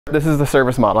This is the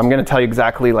service model. I'm going to tell you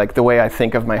exactly like the way I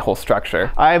think of my whole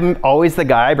structure. I'm always the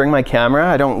guy, I bring my camera.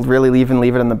 I don't really leave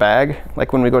it in the bag.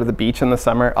 Like when we go to the beach in the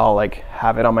summer, I'll like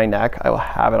have it on my neck. I will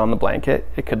have it on the blanket.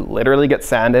 It could literally get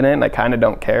sand in it and I kind of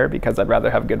don't care because I'd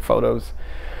rather have good photos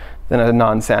than a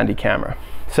non-sandy camera.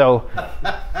 So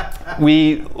that's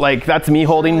me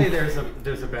holding. There's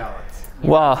a balance.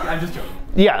 Well, I'm just joking.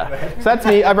 Yeah, so that's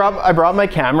me. I brought my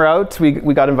camera out. We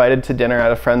got invited to dinner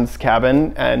at a friend's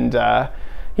cabin, and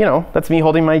you know, that's me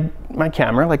holding my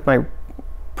camera, like my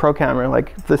pro camera,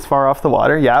 like this far off the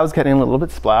water. Yeah, I was getting a little bit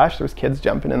splashed. There was kids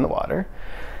jumping in the water.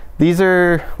 These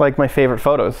are like my favorite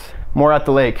photos. More at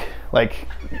the lake. Like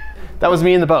that was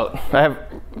me in the boat.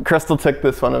 Crystal took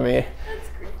this one of me.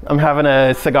 I'm having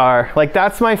a cigar. Like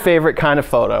that's my favorite kind of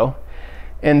photo.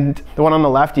 And the one on the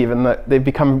left even, they've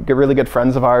become really good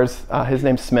friends of ours. His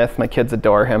name's Smith, my kids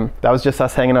adore him. That was just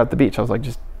us hanging out at the beach. I was like,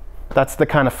 that's the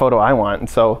kind of photo I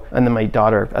want. And then my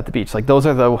daughter at the beach. Like those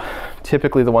are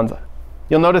typically the ones.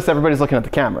 You'll notice everybody's looking at the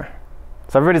camera.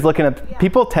 So everybody's looking at,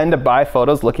 people tend to buy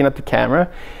photos looking at the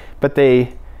camera, but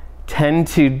they tend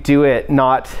to do it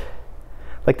not,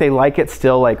 like they like it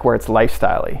still like where it's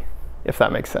lifestyle-y, if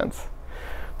that makes sense.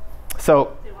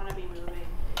 So,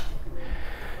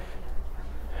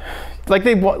 like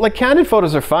candid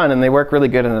photos are fun and they work really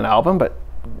good in an album, but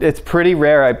it's pretty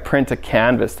rare I print a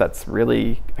canvas that's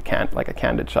really like a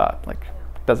candid shot. Like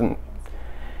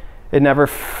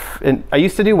I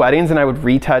used to do weddings and I would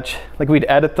retouch, like we'd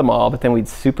edit them all, but then we'd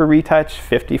super retouch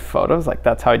 50 photos. Like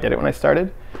that's how I did it when I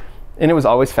started. And it was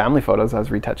always family photos I was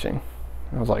retouching.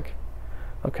 I was like,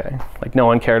 okay, like no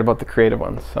one cared about the creative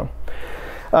ones. So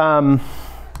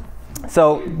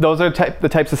those are the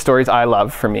types of stories I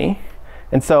love for me.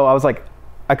 And so I was like,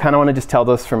 I kind of want to just tell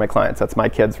those for my clients. That's my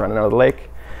kids running out of the lake.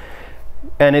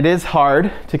 And it is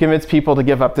hard to convince people to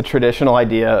give up the traditional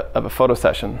idea of a photo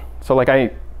session. So like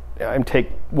I take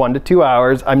 1 to 2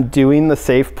 hours. I'm doing the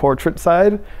safe portrait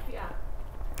side.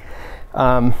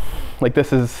 Yeah. Like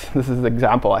this is the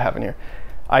example I have in here.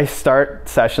 I start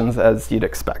sessions as you'd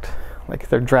expect. Like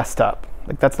they're dressed up.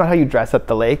 Like that's not how you dress at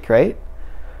the lake, right?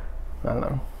 I don't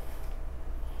know.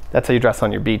 That's how you dress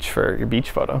on your beach for your beach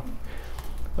photo.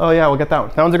 Oh yeah, we'll get that one.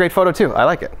 That one's a great photo too. I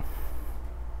like it.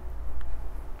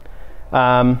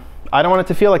 I don't want it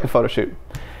to feel like a photo shoot.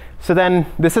 So then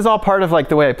this is all part of like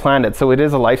the way I planned it. So it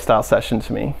is a lifestyle session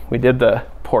to me. We did the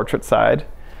portrait side,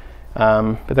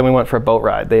 but then we went for a boat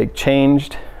ride. They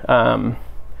changed. We got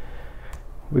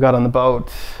on the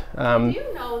boat. Do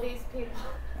you know these people?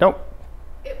 Nope.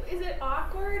 Is it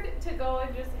awkward to go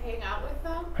and just hang out with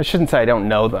them? I shouldn't say I don't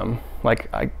know them.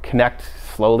 Like I connect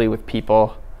slowly with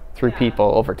people through people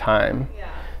over time. Yeah.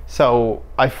 So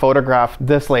I photographed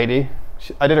this lady.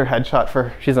 I did her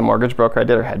headshot she's a mortgage broker. I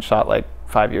did her headshot like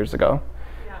 5 years ago.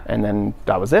 Yeah. And then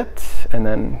that was it. And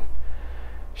then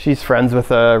she's friends with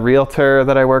a realtor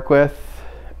that I work with.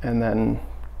 And then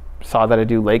saw that I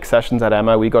do lake sessions at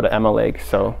Emma. We go to Emma Lake.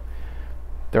 So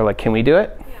they're like, can we do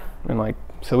it? Yeah. And like,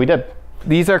 so we did.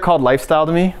 These are called lifestyle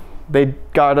to me. They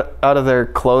got out of their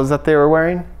clothes that they were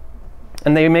wearing.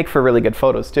 And they make for really good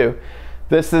photos too.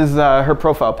 This is her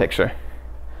profile picture.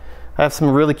 I have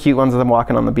some really cute ones of them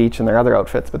walking on the beach in their other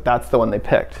outfits, but that's the one they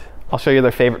picked. I'll show you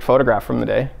their favorite photograph from the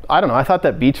day. I don't know, I thought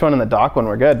that beach one and the dock one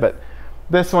were good, but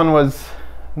this one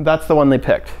that's the one they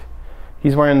picked.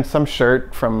 He's wearing some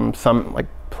shirt from some like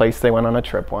place they went on a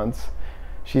trip once.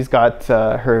 She's got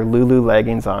her Lulu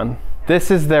leggings on. This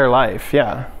is their life,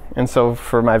 yeah. And so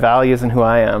for my values and who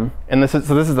I am, and this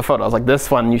is the photo. I was like,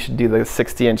 this one, you should do the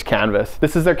 60-inch canvas.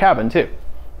 This is their cabin too.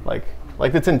 Like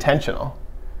it's intentional.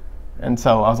 And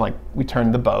so I was like, we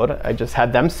turned the boat. I just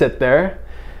had them sit there.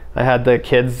 I had the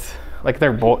kids, like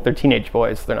they're teenage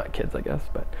boys. They're not kids, I guess,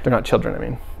 but they're not children, I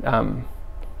mean.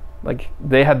 Like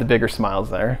they had the bigger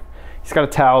smiles there. He's got a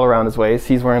towel around his waist.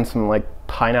 He's wearing some like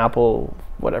pineapple,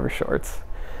 whatever shorts.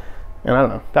 And I don't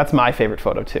know, that's my favorite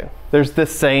photo too. There's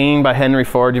this saying by Henry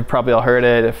Ford, you've probably all heard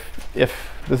it.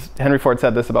 Henry Ford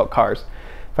said this about cars.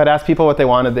 If I'd asked people what they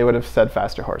wanted, they would have said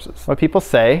faster horses. What people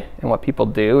say and what people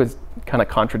do is kind of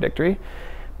contradictory.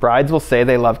 Brides will say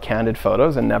they love candid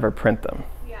photos and never print them.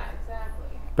 Yeah,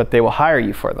 exactly. But they will hire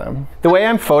you for them. The way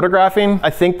I'm photographing, I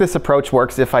think this approach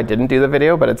works if I didn't do the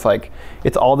video, but it's like,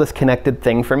 it's all this connected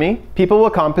thing for me. People will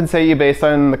compensate you based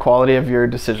on the quality of your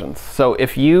decisions. So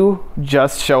if you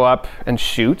just show up and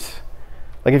shoot,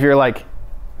 like if you're like,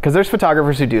 because there's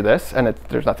photographers who do this and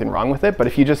there's nothing wrong with it, but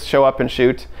if you just show up and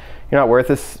shoot, you're not worth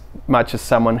as much as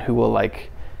someone who will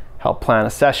like help plan a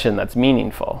session that's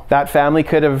meaningful. That family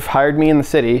could have hired me in the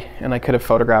city and I could have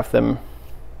photographed them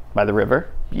by the river.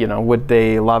 You know, would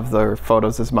they love their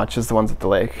photos as much as the ones at the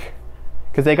lake?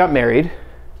 Because they got married.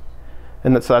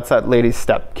 And so that's that lady's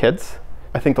stepkids.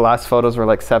 I think the last photos were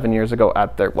like 7 years ago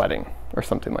at their wedding or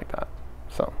something like that.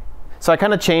 So I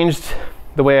kind of changed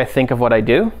the way I think of what I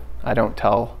do. I don't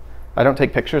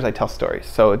take pictures, I tell stories.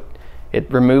 So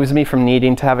it removes me from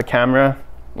needing to have a camera.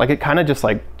 Like it kind of just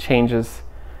like changes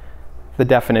the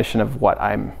definition of what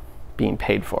I'm being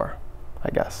paid for,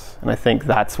 I guess. And I think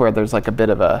that's where there's like a bit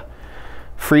of a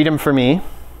freedom for me.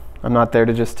 I'm not there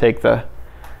to just take the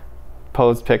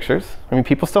posed pictures. I mean,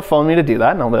 people still phone me to do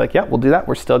that, and I'll be like, yeah, we'll do that.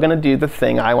 We're still gonna do the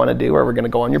thing I wanna do, or we're gonna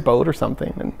go on your boat or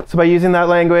something. And so by using that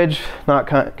language, not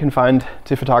confined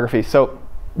to photography. So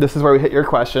this is where we hit your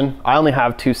question. I only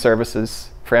have 2 services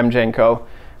for MJ&Co.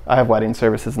 I have wedding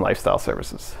services and lifestyle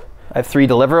services. I have 3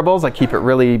 deliverables. I keep it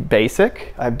really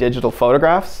basic. I have digital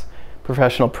photographs,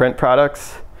 professional print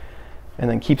products, and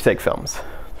then keepsake films.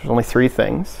 There's only 3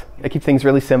 things. I keep things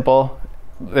really simple.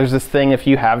 There's this thing, if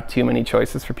you have too many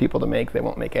choices for people to make, they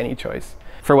won't make any choice.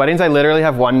 For weddings, I literally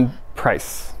have one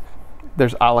price.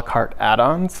 There's a la carte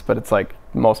add-ons, but it's like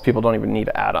most people don't even need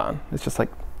an add-on. It's just like,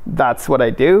 that's what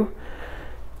I do.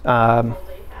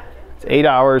 It's 8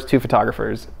 hours, 2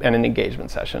 photographers, and an engagement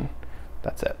session.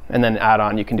 That's it. And then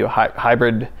add-on, you can do a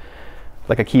hybrid,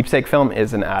 like a keepsake film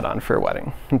is an add-on for a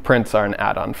wedding. And prints are an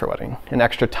add-on for a wedding. And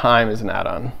extra time is an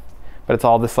add-on. But it's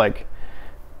all this like,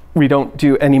 we don't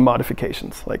do any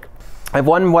modifications. Like I have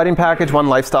 1 wedding package, 1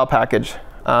 lifestyle package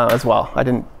as well. I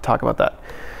didn't talk about that.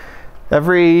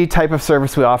 Every type of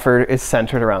service we offer is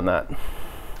centered around that.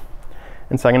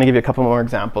 And so I'm gonna give you a couple more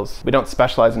examples. We don't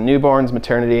specialize in newborns,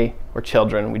 maternity, or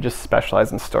children. We just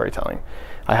specialize in storytelling.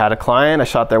 I had a client, I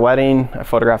shot their wedding, I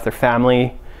photographed their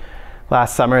family.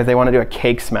 Last summer, they want to do a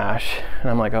cake smash. And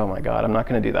I'm like, oh my God, I'm not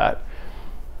gonna do that.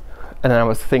 And then I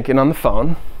was thinking on the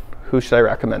phone, who should I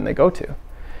recommend they go to?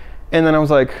 And then I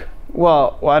was like,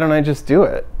 well, why don't I just do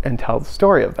it and tell the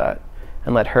story of that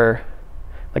and let her,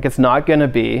 like it's not gonna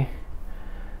be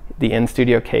the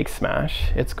in-studio cake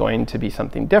smash, it's going to be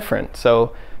something different.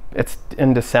 So it's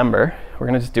in December, we're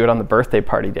gonna just do it on the birthday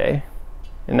party day.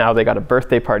 And now they got a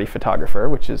birthday party photographer,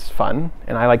 which is fun.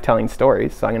 And I like telling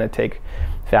stories, so I'm gonna take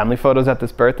family photos at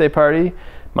this birthday party.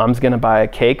 Mom's gonna buy a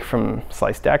cake from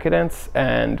Slice Decadence,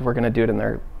 and we're gonna do it in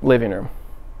their living room.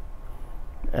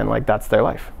 And like, that's their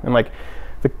life. And like,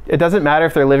 it doesn't matter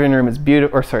if their living room is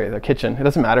beautiful, or sorry, their kitchen. It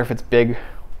doesn't matter if it's big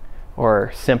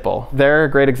or simple. They're a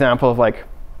great example of like,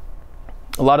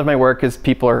 a lot of my work is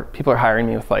people are hiring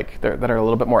me with like, that are a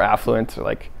little bit more affluent, or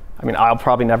like, I mean, I'll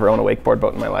probably never own a wakeboard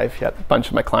boat in my life yet. A bunch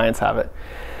of my clients have it.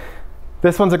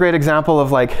 This one's a great example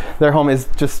of like, their home is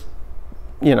just,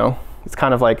 you know, it's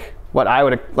kind of like what I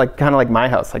would, like kind of like my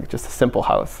house, like just a simple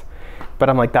house. But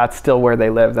I'm like, that's still where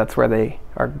they live. That's where they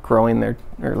are growing their,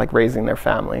 or like raising their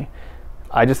family.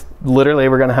 I just literally,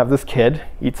 we're gonna have this kid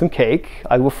eat some cake.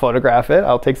 I will photograph it.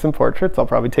 I'll take some portraits. I'll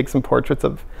probably take some portraits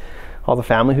of all the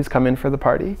family who's come in for the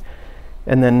party.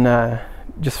 And then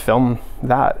just film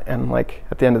that. And like,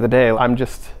 at the end of the day, I'm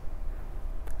just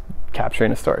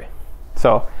capturing a story.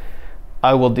 So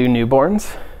I will do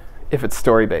newborns if it's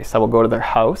story-based. I will go to their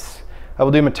house. I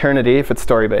will do maternity if it's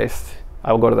story-based.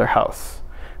 I will go to their house.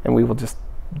 And we will just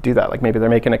do that. Like maybe they're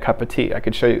making a cup of tea. I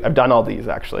could show you, I've done all these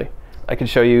actually. I could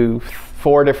show you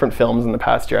 4 different films in the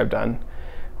past year I've done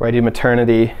where I do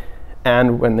maternity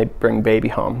and when they bring baby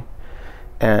home.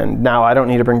 And now I don't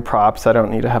need to bring props. I don't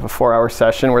need to have a 4-hour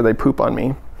session where they poop on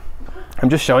me. I'm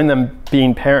just showing them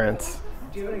being parents.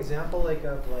 Do you have an example like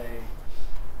of like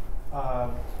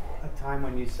a time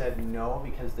when you said no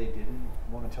because they didn't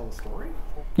want to tell the story?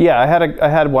 Yeah, I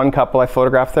had one couple, I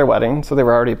photographed their wedding, so they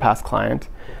were already a past client.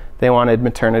 They wanted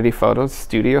maternity photos,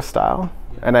 studio style,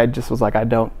 and I just was like, I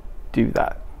don't do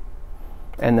that.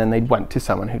 And then they went to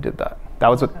someone who did that. That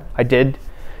was what I did.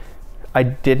 I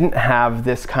didn't have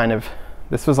this kind of,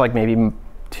 this was like maybe I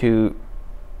don't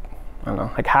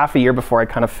know, like half a year before I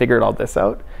kind of figured all this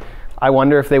out. I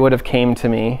wonder if they would have came to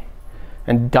me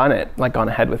and done it, like gone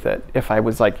ahead with it, if I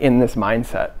was like in this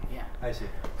mindset. Yeah, I see.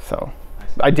 So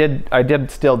I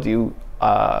did still do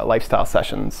lifestyle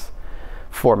sessions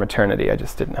for maternity. I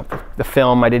just didn't have the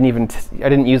film. I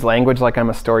didn't use language like I'm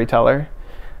a storyteller.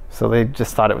 So they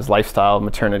just thought it was lifestyle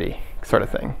maternity sort of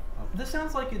thing. This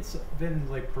sounds like it's been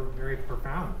like very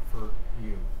profound for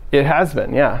you. It has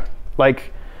been, yeah.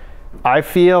 Like, I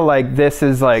feel like this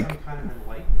is like some kind of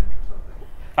enlightenment or something.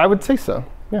 I would say so,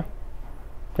 yeah.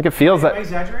 Like it feels that. Am I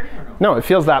exaggerating or no? No, it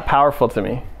feels that powerful to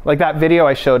me. Like that video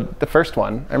I showed, the first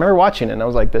one, I remember watching it and I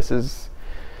was like, this is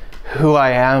who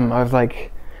I am. I was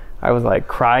like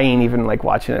crying even like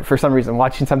watching it. For some reason,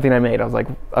 watching something I made, I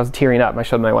was tearing up. I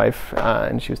showed my wife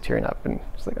and she was tearing up and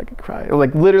she's like, I could cry.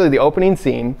 Like literally the opening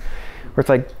scene where it's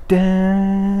like, "Duh,"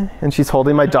 and she's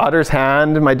holding my daughter's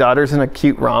hand, and my daughter's in a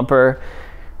cute romper.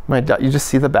 You just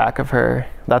see the back of her.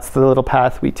 That's the little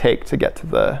path we take to get to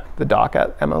the dock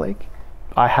at Emma Lake.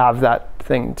 I have that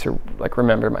thing to like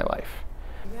remember my life.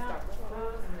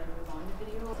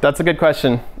 That's a good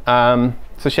question.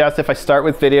 So she asked if I start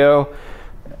with video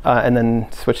and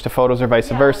then switch to photos or vice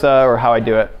versa, or how I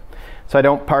do it. So I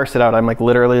don't parse it out. I'm like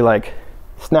literally like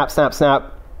snap, snap,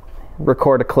 snap,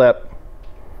 record a clip,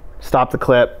 stop the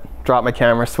clip, drop my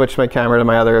camera, switch my camera to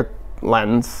my other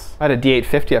lens. If I had a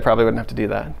D850, I probably wouldn't have to do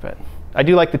that, but I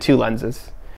do like the two lenses.